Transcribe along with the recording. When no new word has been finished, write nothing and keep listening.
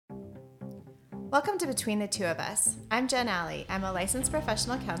Welcome to Between the Two of Us. I'm Jen Alley. I'm a licensed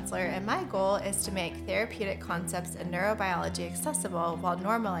professional counselor, and my goal is to make therapeutic concepts and neurobiology accessible while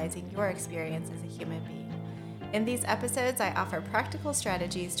normalizing your experience as a human being. In these episodes, I offer practical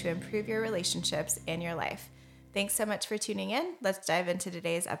strategies to improve your relationships and your life. Thanks so much for tuning in. Let's dive into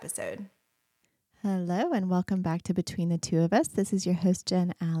today's episode. Hello, and welcome back to Between the Two of Us. This is your host,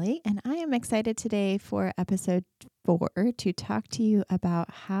 Jen Alley, and I am excited today for episode 4 to talk to you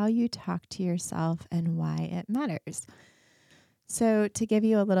about how you talk to yourself and why it matters. So to give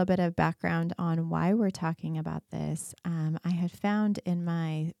you a little bit of background on why we're talking about this, I had found in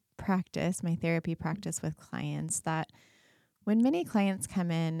my practice, my therapy practice with clients, that when many clients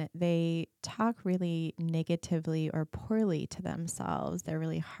come in, they talk really negatively or poorly to themselves. They're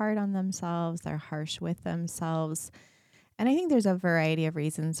really hard on themselves. They're harsh with themselves. And I think there's a variety of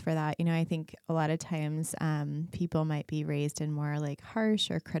reasons for that. You know, I think a lot of times people might be raised in more like harsh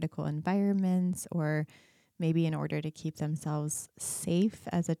or critical environments, or maybe in order to keep themselves safe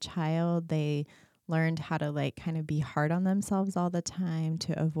as a child, they learned how to like kind of be hard on themselves all the time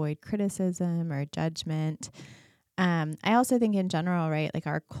to avoid criticism or judgment. I also think in general, right, like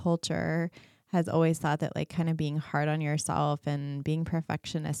our culture has always thought that like kind of being hard on yourself and being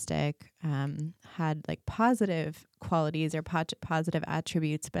perfectionistic had like positive qualities or positive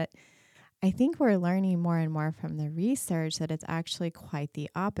attributes. But I think we're learning more and more from the research that it's actually quite the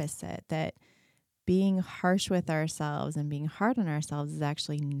opposite, that being harsh with ourselves and being hard on ourselves is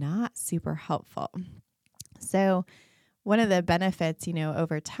actually not super helpful. So one of the benefits, you know,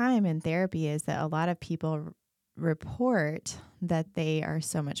 over time in therapy is that a lot of people report that they are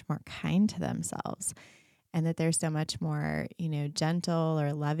so much more kind to themselves and that they're so much more, you know, gentle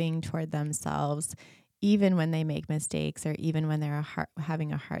or loving toward themselves, even when they make mistakes or even when they're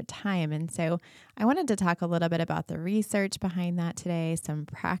having a hard time. And so I wanted to talk a little bit about the research behind that today, some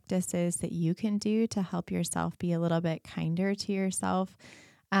practices that you can do to help yourself be a little bit kinder to yourself.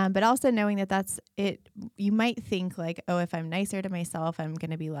 But also knowing that that's it, you might think like, oh, if I'm nicer to myself, I'm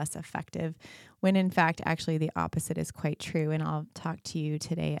going to be less effective, when in fact, actually the opposite is quite true. And I'll talk to you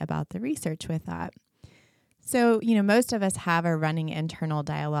today about the research with that. So, you know, most of us have a running internal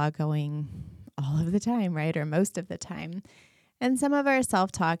dialogue going all of the time, right? Or most of the time. And some of our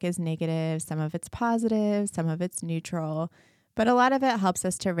self-talk is negative, some of it's positive, some of it's neutral. But a lot of it helps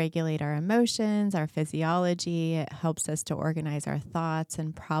us to regulate our emotions, our physiology. It helps us to organize our thoughts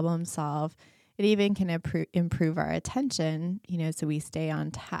and problem solve. It even can improve our attention, you know, so we stay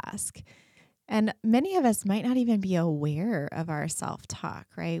on task. And many of us might not even be aware of our self-talk,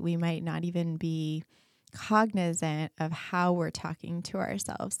 right? We might not even be cognizant of how we're talking to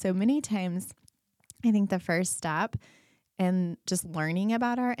ourselves. So many times, I think the first step and just learning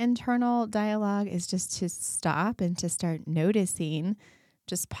about our internal dialogue is just to stop and to start noticing,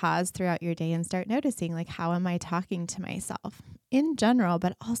 just pause throughout your day and start noticing, like, how am I talking to myself in general,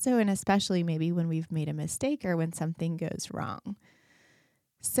 but also and especially maybe when we've made a mistake or when something goes wrong.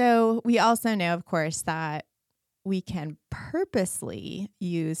 So we also know, of course, that we can purposely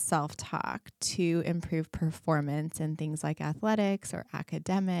use self-talk to improve performance in things like athletics or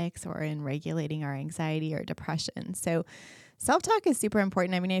academics or in regulating our anxiety or depression. So self-talk is super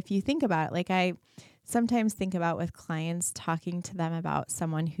important. I mean, if you think about it, like I sometimes think about with clients talking to them about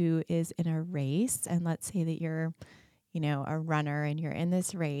someone who is in a race, and let's say that you're, you know, a runner and you're in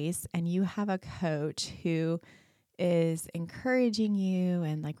this race and you have a coach who is encouraging you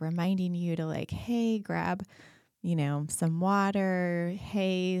and like reminding you to like, hey, grab, you know, some water.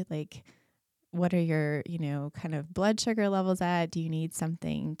 Hey, like, what are your, you know, kind of blood sugar levels at? Do you need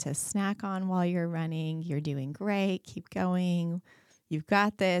something to snack on while you're running? You're doing great. Keep going. You've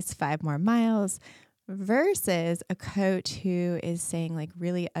got this. 5 more miles. Versus a coach who is saying like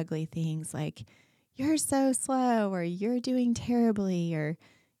really ugly things like, you're so slow, or you're doing terribly, or,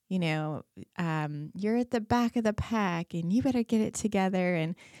 you know, you're at the back of the pack and you better get it together.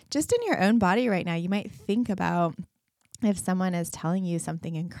 And just in your own body right now, you might think about if someone is telling you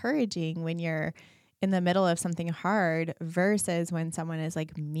something encouraging when you're in the middle of something hard versus when someone is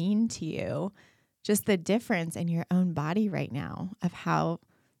like mean to you, just the difference in your own body right now of how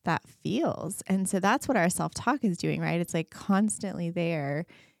that feels. And so that's what our self-talk is doing, right? It's like constantly there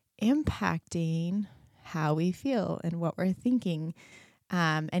impacting how we feel and what we're thinking.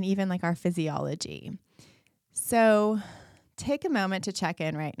 And even like our physiology. So take a moment to check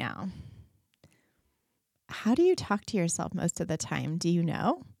in right now. How do you talk to yourself most of the time? Do you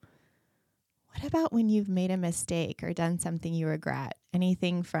know? What about when you've made a mistake or done something you regret?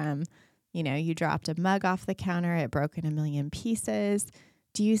 Anything from, you know, you dropped a mug off the counter, it broke in a million pieces.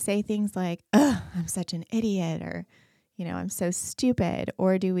 Do you say things like, ugh, I'm such an idiot, or, I'm so stupid?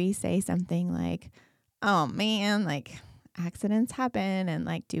 Or do we say something like, oh man, like accidents happen and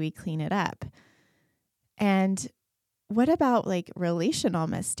like, do we clean it up? And what about like relational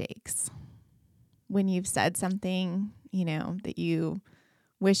mistakes? When you've said something, that you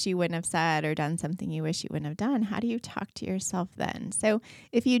wish you wouldn't have said or done something you wish you wouldn't have done, how do you talk to yourself then? So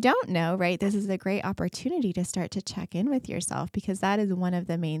if you don't know, right, this is a great opportunity to start to check in with yourself, because that is one of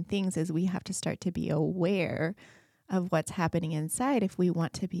the main things is we have to start to be aware of what's happening inside if we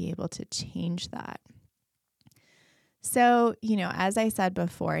want to be able to change that. So, as I said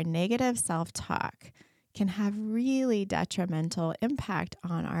before, negative self-talk can have really detrimental impact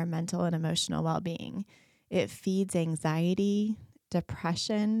on our mental and emotional well-being. It feeds anxiety,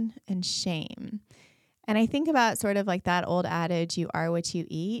 depression, and shame. And I think about sort of like that old adage, you are what you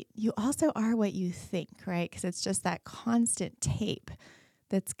eat. You also are what you think, right? Because it's just that constant tape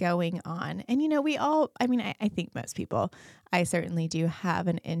that's going on. And, we all, I think most people, I certainly do have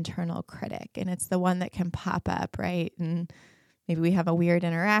an internal critic, and it's the one that can pop up, right? And maybe we have a weird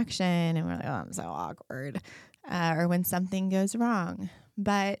interaction and we're like, oh, I'm so awkward. Or when something goes wrong.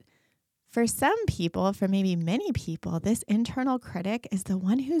 But for some people, for maybe many people, this internal critic is the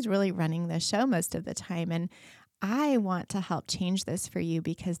one who's really running the show most of the time. And I want to help change this for you,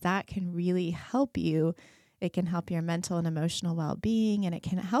 because that can really help you. It can help your mental and emotional well-being, and it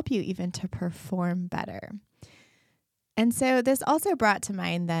can help you even to perform better. And so this also brought to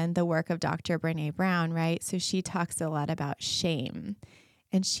mind then the work of Dr. Brené Brown, right? So she talks a lot about shame.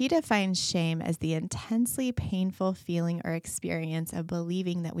 And she defines shame as the intensely painful feeling or experience of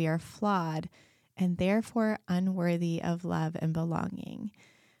believing that we are flawed and therefore unworthy of love and belonging.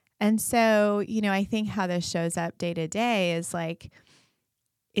 And so, I think how this shows up day to day is like,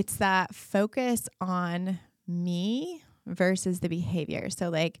 it's that focus on me versus the behavior. So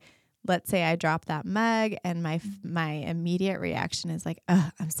like, let's say I drop that mug and my immediate reaction is like, oh,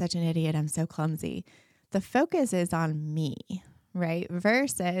 I'm such an idiot. I'm so clumsy. The focus is on me, right?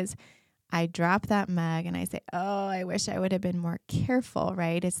 Versus I drop that mug and I say, oh, I wish I would have been more careful,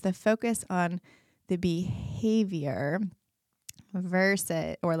 right? It's the focus on the behavior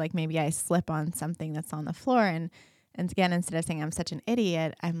versus, or like maybe I slip on something that's on the floor and again, instead of saying I'm such an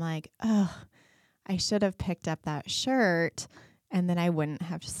idiot, I'm like, oh, I should have picked up that shirt and then I wouldn't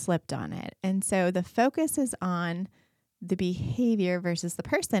have slipped on it. And so the focus is on the behavior versus the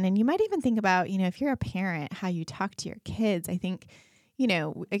person. And you might even think about, if you're a parent, how you talk to your kids. I think,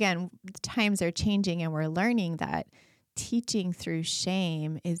 again, times are changing and we're learning that teaching through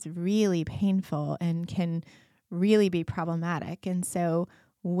shame is really painful and can really be problematic. And so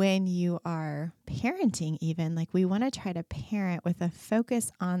when you are parenting, even like we want to try to parent with a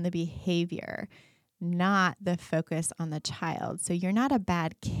focus on the behavior, not the focus on the child. So you're not a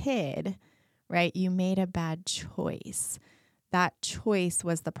bad kid, right? You made a bad choice. That choice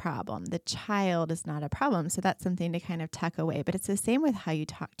was the problem. The child is not a problem. So that's something to kind of tuck away. But it's the same with how you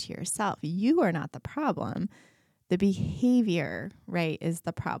talk to yourself. You are not the problem. The behavior, right, is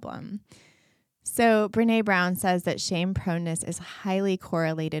the problem. So Brené Brown says that shame proneness is highly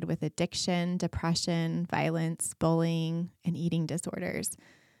correlated with addiction, depression, violence, bullying, and eating disorders.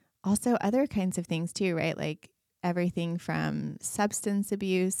 Also other kinds of things too, right? Like everything from substance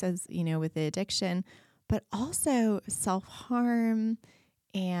abuse, as with the addiction, but also self-harm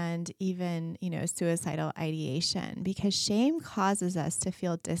and even, suicidal ideation, because shame causes us to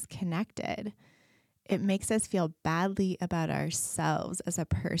feel disconnected. It makes us feel badly about ourselves as a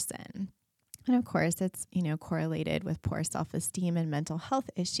person. And of course, it's, correlated with poor self-esteem and mental health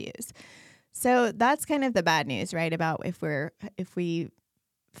issues. So that's kind of the bad news, right? About if we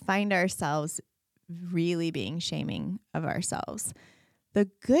find ourselves really being shaming of ourselves. The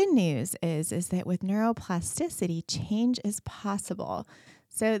good news is that with neuroplasticity, change is possible.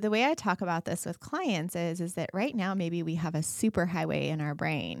 So the way I talk about this with clients is that right now, maybe we have a superhighway in our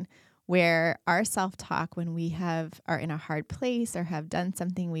brain where our self-talk, when we are in a hard place or have done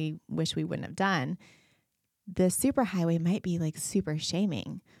something we wish we wouldn't have done, the superhighway might be like super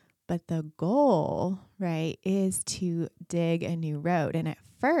shaming. But the goal, right, is to dig a new road. And at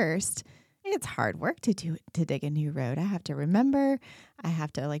first, it's hard work to dig a new road. I have to remember, I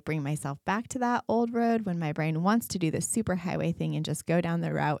have to like bring myself back to that old road when my brain wants to do the superhighway thing and just go down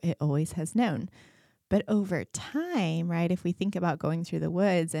the route it always has known. But over time, right, if we think about going through the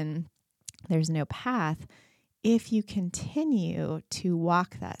woods and there's no path, if you continue to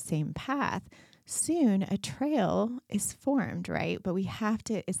walk that same path, soon a trail is formed, right? But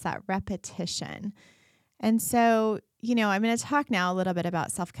it's that repetition. And so, I'm going to talk now a little bit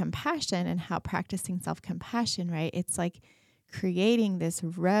about self-compassion and how practicing self-compassion, right? It's like creating this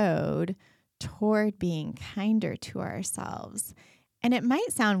road toward being kinder to ourselves. And it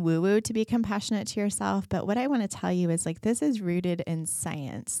might sound woo-woo to be compassionate to yourself, but what I want to tell you is like this is rooted in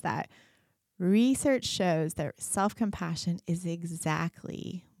science, that research shows that self-compassion is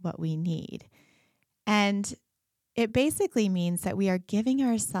exactly what we need. And it basically means that we are giving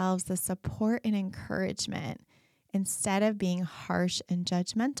ourselves the support and encouragement instead of being harsh and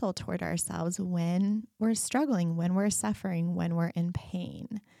judgmental toward ourselves when we're struggling, when we're suffering, when we're in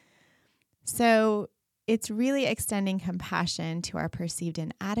pain. So it's really extending compassion to our perceived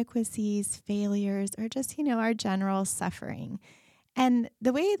inadequacies, failures, or just, our general suffering. And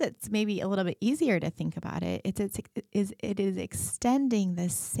the way that's maybe a little bit easier to think about it is extending the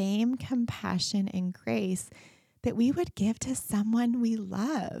same compassion and grace that we would give to someone we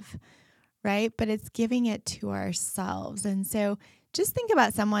love, right? But it's giving it to ourselves. And so just think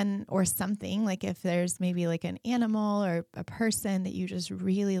about someone or something, like if there's maybe like an animal or a person that you just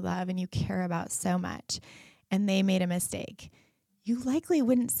really love and you care about so much, and they made a mistake. You likely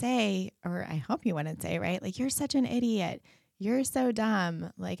wouldn't say, or I hope you wouldn't say, right? Like, you're such an idiot. You're so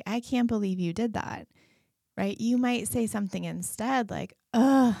dumb. Like, I can't believe you did that, right? You might say something instead like,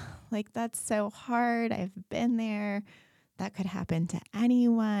 oh, like that's so hard. I've been there. That could happen to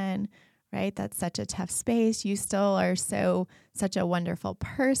anyone, right? That's such a tough space. You still are such a wonderful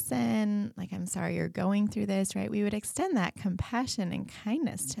person. Like, I'm sorry you're going through this, right? We would extend that compassion and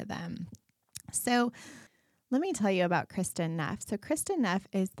kindness to them. So let me tell you about Kristin Neff. So Kristin Neff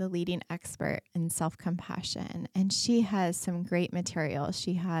is the leading expert in self-compassion, and she has some great material.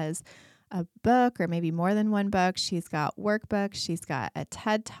 She has a book, or maybe more than one book. She's got workbooks. She's got a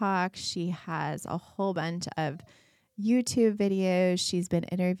TED Talk. She has a whole bunch of YouTube videos. She's been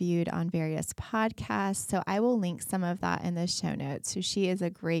interviewed on various podcasts. So I will link some of that in the show notes. So she is a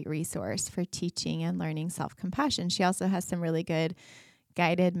great resource for teaching and learning self-compassion. She also has some really good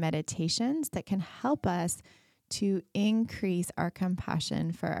guided meditations that can help us to increase our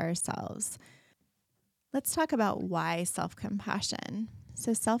compassion for ourselves. Let's talk about why self-compassion.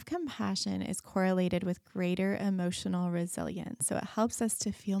 So self-compassion is correlated with greater emotional resilience. So it helps us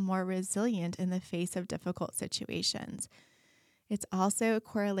to feel more resilient in the face of difficult situations. It's also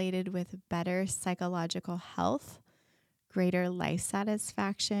correlated with better psychological health, greater life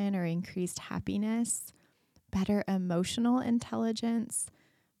satisfaction or increased happiness, better emotional intelligence,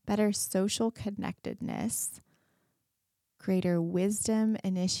 better social connectedness, greater wisdom,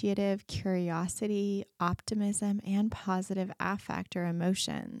 initiative, curiosity, optimism, and positive affect or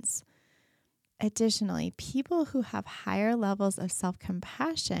emotions. Additionally, people who have higher levels of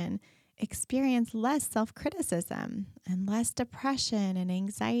self-compassion experience less self-criticism and less depression and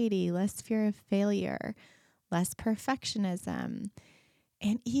anxiety, less fear of failure, less perfectionism,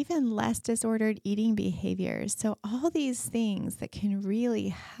 and even less disordered eating behaviors. So all these things that can really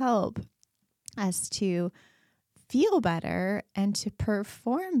help us to feel better and to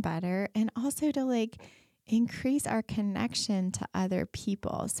perform better, and also to increase our connection to other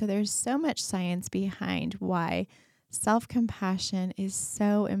people. So there's so much science behind why self-compassion is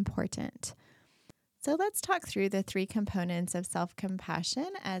so important. So let's talk through the 3 components of self-compassion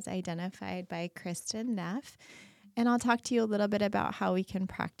as identified by Kristin Neff. And I'll talk to you a little bit about how we can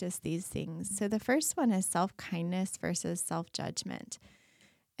practice these things. So the first one is self-kindness versus self-judgment.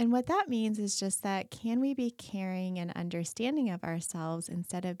 And what that means is just that, can we be caring and understanding of ourselves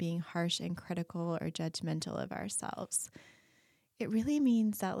instead of being harsh and critical or judgmental of ourselves? It really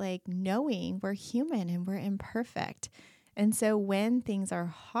means that knowing we're human and we're imperfect. And so when things are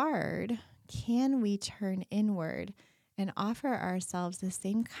hard, can we turn inward and offer ourselves the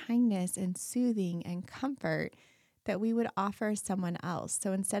same kindness and soothing and comfort that we would offer someone else?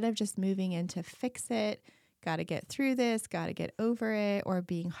 So instead of just moving into fix it, got to get through this, got to get over it, or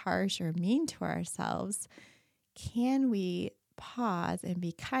being harsh or mean to ourselves, can we pause and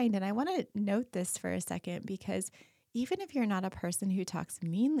be kind? And I want to note this for a second, because even if you're not a person who talks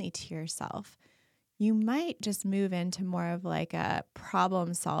meanly to yourself, you might just move into more of a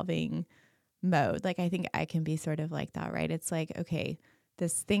problem-solving mode. I think I can be sort of like that, right? It's okay,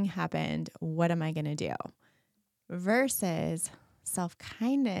 this thing happened. What am I going to do? Versus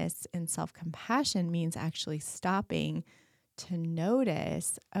self-kindness and self-compassion means actually stopping to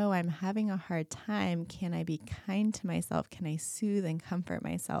notice, oh, I'm having a hard time. Can I be kind to myself? Can I soothe and comfort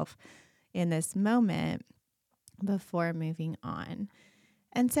myself in this moment before moving on?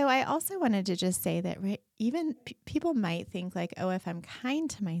 And so I also wanted to just say that even people might think oh, if I'm kind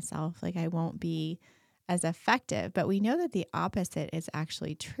to myself, I won't be as effective. But we know that the opposite is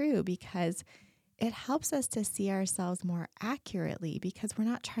actually true, because it helps us to see ourselves more accurately, because we're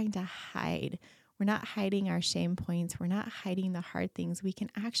not trying to hide. We're not hiding our shame points. We're not hiding the hard things. We can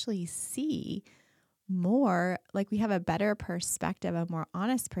actually see more, like we have a better perspective, a more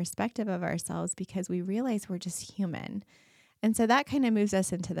honest perspective of ourselves because we realize we're just human. And so that kind of moves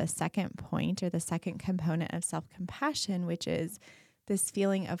us into the second point or the second component of self-compassion, which is this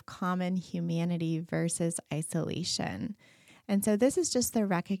feeling of common humanity versus isolation. And so this is just the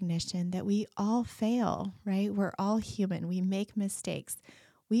recognition that we all fail, right? We're all human. We make mistakes.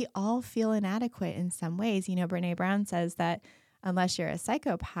 We all feel inadequate in some ways. Brene Brown says that unless you're a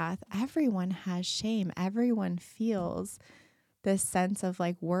psychopath, everyone has shame. Everyone feels this sense of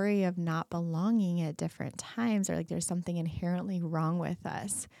like worry of not belonging at different times, or like there's something inherently wrong with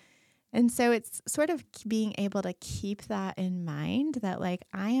us. And so it's sort of being able to keep that in mind that like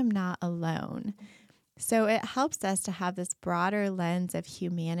I am not alone. So it helps us to have this broader lens of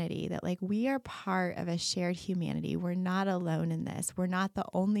humanity that like we are part of a shared humanity. We're not alone in this. We're not the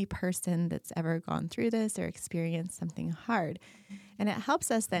only person that's ever gone through this or experienced something hard. And it helps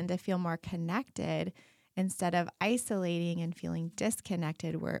us then to feel more connected instead of isolating and feeling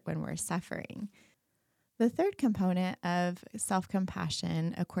disconnected when we're suffering. The third component of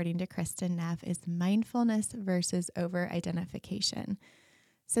self-compassion, according to Kristin Neff, is mindfulness versus over-identification.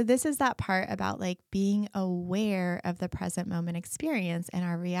 So this is that part about like being aware of the present moment experience and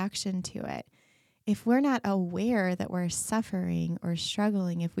our reaction to it. If we're not aware that we're suffering or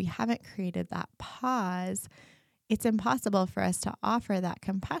struggling, if we haven't created that pause, it's impossible for us to offer that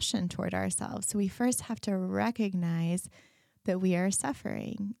compassion toward ourselves. So we first have to recognize that we are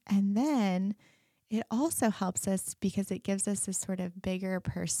suffering. And then it also helps us because it gives us this sort of bigger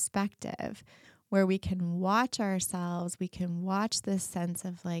perspective where we can watch ourselves. We can watch this sense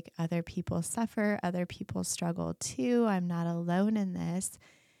of like other people suffer, other people struggle too. I'm not alone in this.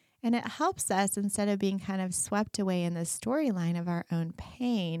 And it helps us, instead of being kind of swept away in the storyline of our own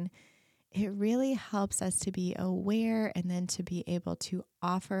pain, it really helps us to be aware and then to be able to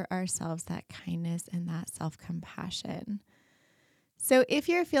offer ourselves that kindness and that self-compassion. So if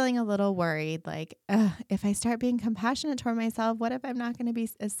you're feeling a little worried, like, if I start being compassionate toward myself, what if I'm not going to be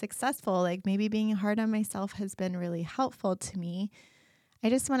as successful? Like maybe being hard on myself has been really helpful to me. I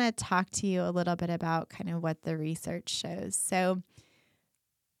just want to talk to you a little bit about kind of what the research shows. So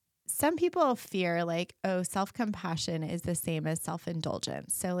some people fear like, self-compassion is the same as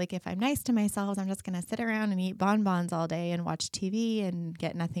self-indulgence. So like if I'm nice to myself, I'm just going to sit around and eat bonbons all day and watch TV and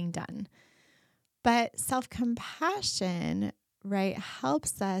get nothing done. But self-compassion, right,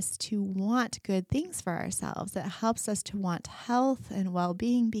 helps us to want good things for ourselves. It helps us to want health and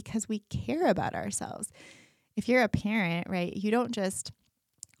well-being because we care about ourselves. If you're a parent, right, you don't just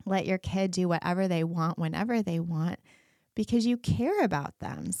let your kid do whatever they want whenever they want, because you care about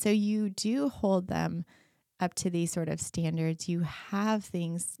them. So you do hold them up to these sort of standards. You have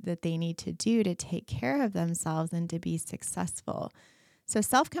things that they need to do to take care of themselves and to be successful. So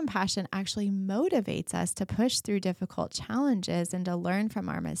self-compassion actually motivates us to push through difficult challenges and to learn from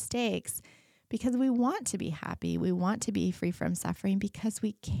our mistakes because we want to be happy. We want to be free from suffering because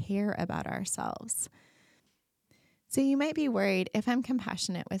we care about ourselves. So you might be worried, if I'm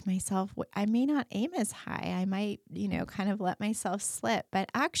compassionate with myself, I may not aim as high. I might, kind of let myself slip. But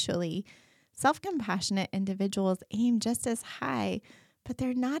actually, self-compassionate individuals aim just as high, but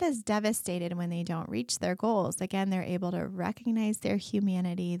they're not as devastated when they don't reach their goals. Again, they're able to recognize their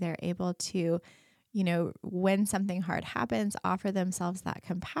humanity. They're able to, when something hard happens, offer themselves that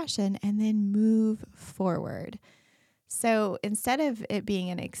compassion and then move forward. So instead of it being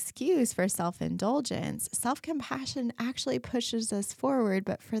an excuse for self-indulgence, self-compassion actually pushes us forward,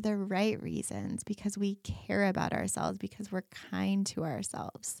 but for the right reasons, because we care about ourselves, because we're kind to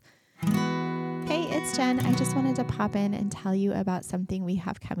ourselves. Hey, it's Jen. I just wanted to pop in and tell you about something we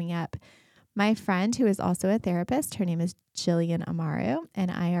have coming up. My friend, who is also a therapist, her name is Jillian Amaro,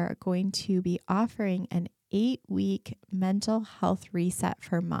 and I are going to be offering an 8-week mental health reset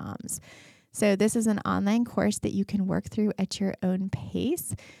for moms. So this is an online course that you can work through at your own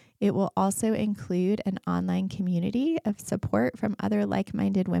pace. It will also include an online community of support from other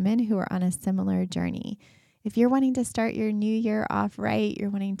like-minded women who are on a similar journey. If you're wanting to start your new year off right, you're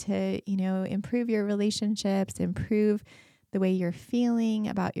wanting to, improve your relationships, improve the way you're feeling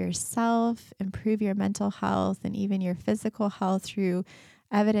about yourself, improve your mental health and even your physical health through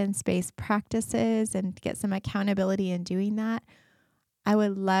evidence-based practices and get some accountability in doing that, I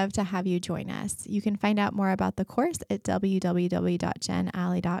would love to have you join us. You can find out more about the course at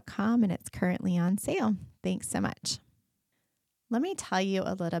www.jenalley.com, and it's currently on sale. Thanks so much. Let me tell you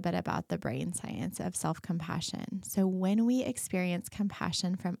a little bit about the brain science of self-compassion. So when we experience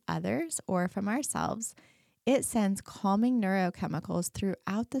compassion from others or from ourselves, it sends calming neurochemicals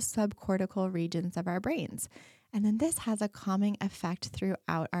throughout the subcortical regions of our brains. And then this has a calming effect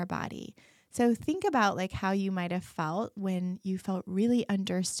throughout our body. So think about like how you might have felt when you felt really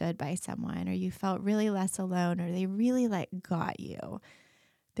understood by someone, or you felt really less alone, or they really like got you.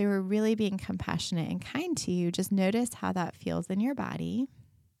 They were really being compassionate and kind to you. Just notice how that feels in your body.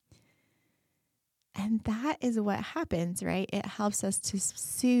 And that is what happens, right? It helps us to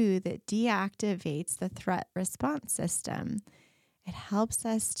soothe. It deactivates the threat response system. It helps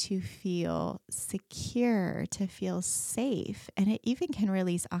us to feel secure, to feel safe. And it even can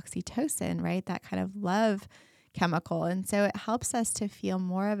release oxytocin, right? That kind of love chemical. And so it helps us to feel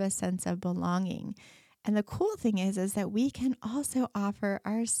more of a sense of belonging. And the cool thing is that we can also offer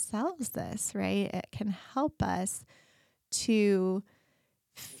ourselves this, right? It can help us to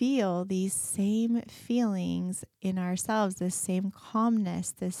feel these same feelings in ourselves, this same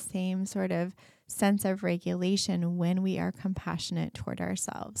calmness, this same sort of sense of regulation when we are compassionate toward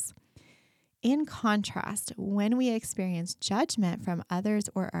ourselves. In contrast, when we experience judgment from others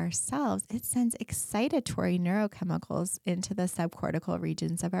or ourselves, it sends excitatory neurochemicals into the subcortical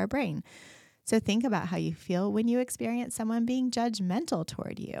regions of our brain. So think about how you feel when you experience someone being judgmental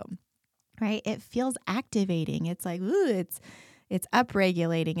toward you, right? It feels activating. It's like, ooh, it's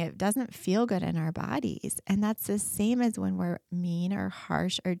upregulating. It doesn't feel good in our bodies. And that's the same as when we're mean or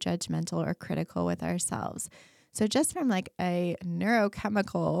harsh or judgmental or critical with ourselves. So just from like a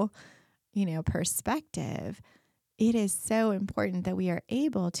neurochemical, perspective, it is so important that we are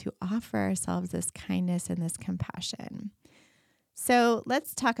able to offer ourselves this kindness and this compassion. So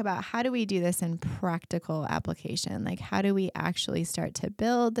let's talk about how do we do this in practical application? Like how do we actually start to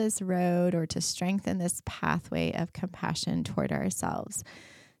build this road or to strengthen this pathway of compassion toward ourselves?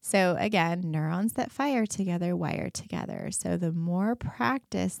 So again, neurons that fire together wire together. So the more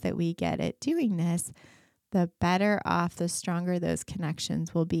practice that we get at doing this, the better off, the stronger those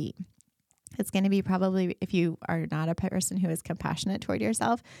connections will be. It's going to be probably, if you are not a person who is compassionate toward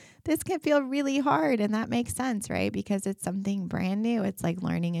yourself, this can feel really hard. And that makes sense, right? Because it's something brand new. It's like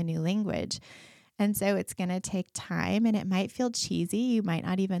learning a new language. And so it's going to take time, and it might feel cheesy. You might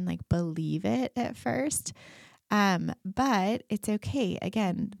not even like believe it at first. But it's okay.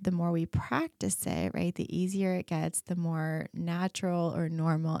 Again, the more we practice it, right, the easier it gets, the more natural or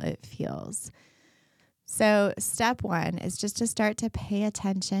normal it feels. So step one is just to start to pay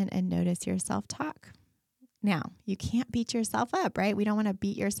attention and notice your self-talk. Now, you can't beat yourself up, right? We don't want to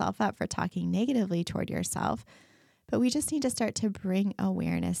beat yourself up for talking negatively toward yourself, but we just need to start to bring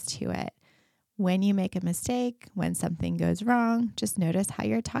awareness to it. When you make a mistake, when something goes wrong, just notice how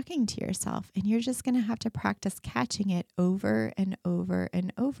you're talking to yourself, and you're just going to have to practice catching it over and over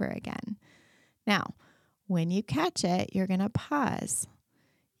and over again. Now, when you catch it, you're going to pause.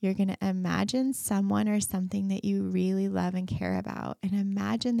 You're going to imagine someone or something that you really love and care about, and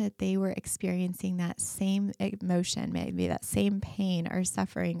imagine that they were experiencing that same emotion, maybe that same pain or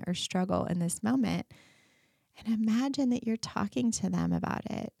suffering or struggle in this moment. And imagine that you're talking to them about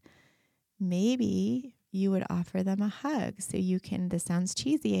it. Maybe you would offer them a hug. So you can, this sounds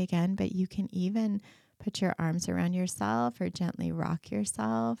cheesy again, but you can even put your arms around yourself or gently rock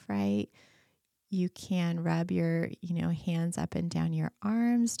yourself, right? You can rub your, hands up and down your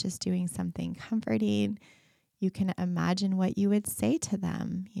arms, just doing something comforting. You can imagine what you would say to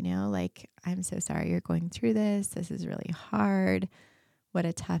them, like, I'm so sorry you're going through this. This is really hard. What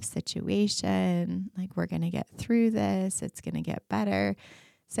a tough situation. Like, we're going to get through this. It's going to get better.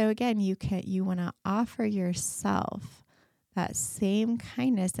 So again, you want to offer yourself that same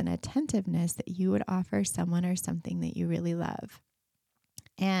kindness and attentiveness that you would offer someone or something that you really love.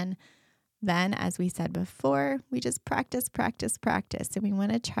 And then, as we said before, we just practice. And we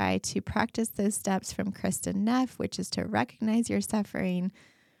want to try to practice those steps from Kristin Neff, which is to recognize your suffering,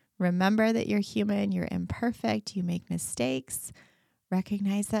 remember that you're human, you're imperfect, you make mistakes,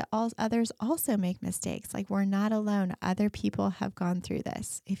 recognize that all others also make mistakes. Like, we're not alone. Other people have gone through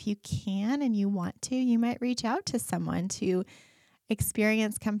this. If you can and you want to, you might reach out to someone to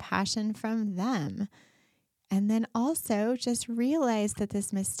experience compassion from them. And then also just realize that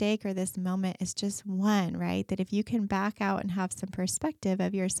this mistake or this moment is just one, right? That if you can back out and have some perspective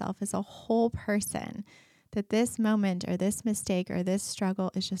of yourself as a whole person, that this moment or this mistake or this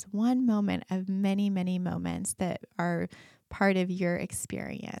struggle is just one moment of many, many moments that are part of your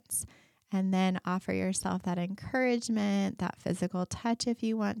experience. And then offer yourself that encouragement, that physical touch if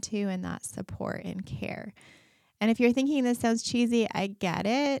you want to, and that support and care. And if you're thinking this sounds cheesy, I get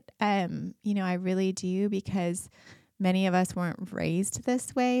it. I really do, because Many of us weren't raised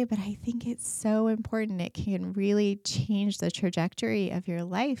this way, but I think it's so important. It can really change the trajectory of your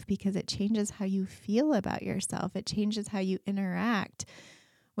life because it changes how you feel about yourself. It changes how you interact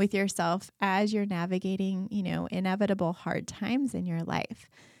with yourself as you're navigating, inevitable hard times in your life.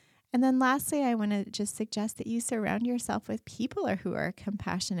 And then lastly, I want to just suggest that you surround yourself with people who are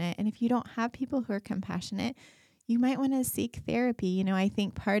compassionate. And if you don't have people who are compassionate, you might want to seek therapy. I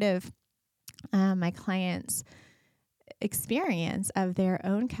think part of my clients' experience of their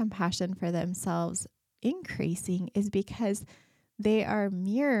own compassion for themselves increasing is because they are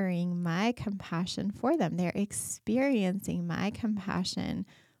mirroring my compassion for them. They're experiencing my compassion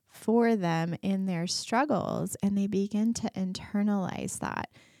for them in their struggles, and they begin to internalize that.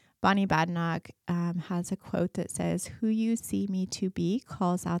 Bonnie Badenoch has a quote that says, "Who you see me to be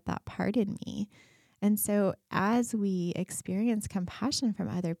calls out that part in me." And so as we experience compassion from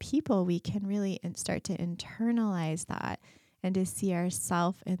other people, we can really start to internalize that and to see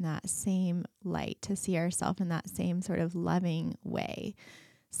ourselves in that same light, to see ourselves in that same sort of loving way.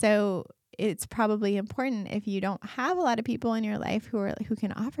 So it's probably important, if you don't have a lot of people in your life who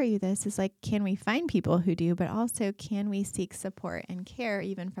can offer you this, is like, can we find people who do, but also can we seek support and care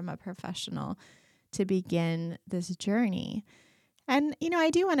even from a professional to begin this journey? And, I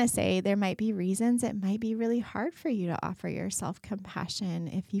do want to say there might be reasons it might be really hard for you to offer yourself compassion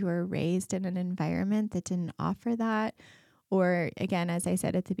if you were raised in an environment that didn't offer that. Or again, as I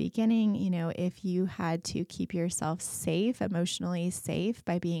said at the beginning, if you had to keep yourself safe, emotionally safe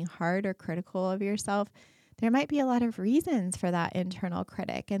by being hard or critical of yourself, there might be a lot of reasons for that internal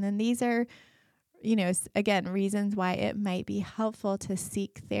critic. And then these are, again, reasons why it might be helpful to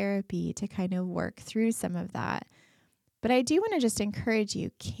seek therapy to kind of work through some of that. But I do want to just encourage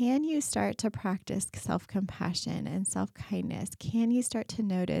you, can you start to practice self-compassion and self-kindness? Can you start to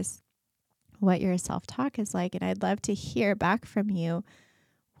notice what your self-talk is like? And I'd love to hear back from you.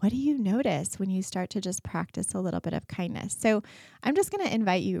 What do you notice when you start to just practice a little bit of kindness? So I'm just going to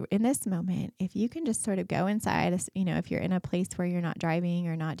invite you in this moment, if you can just sort of go inside, if you're in a place where you're not driving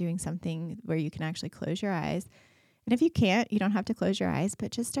or not doing something where you can actually close your eyes. And if you can't, you don't have to close your eyes, but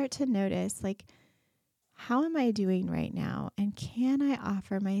just start to notice, like, how am I doing right now? And can I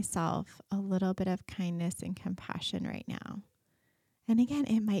offer myself a little bit of kindness and compassion right now? And again,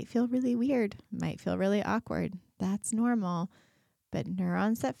 it might feel really weird, might feel really awkward. That's normal. But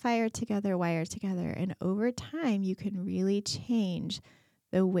neurons that fire together wire together. And over time, you can really change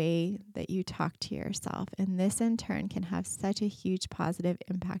the way that you talk to yourself. And this in turn can have such a huge positive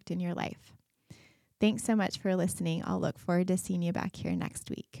impact in your life. Thanks so much for listening. I'll look forward to seeing you back here next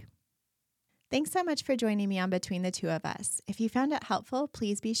week. Thanks so much for joining me on Between the Two of Us. If you found it helpful,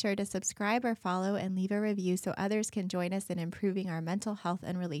 please be sure to subscribe or follow and leave a review so others can join us in improving our mental health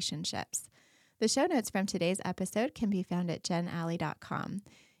and relationships. The show notes from today's episode can be found at jenalley.com.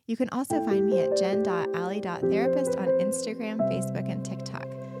 You can also find me at jen.alley.therapist on Instagram, Facebook, and TikTok.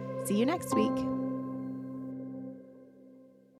 See you next week.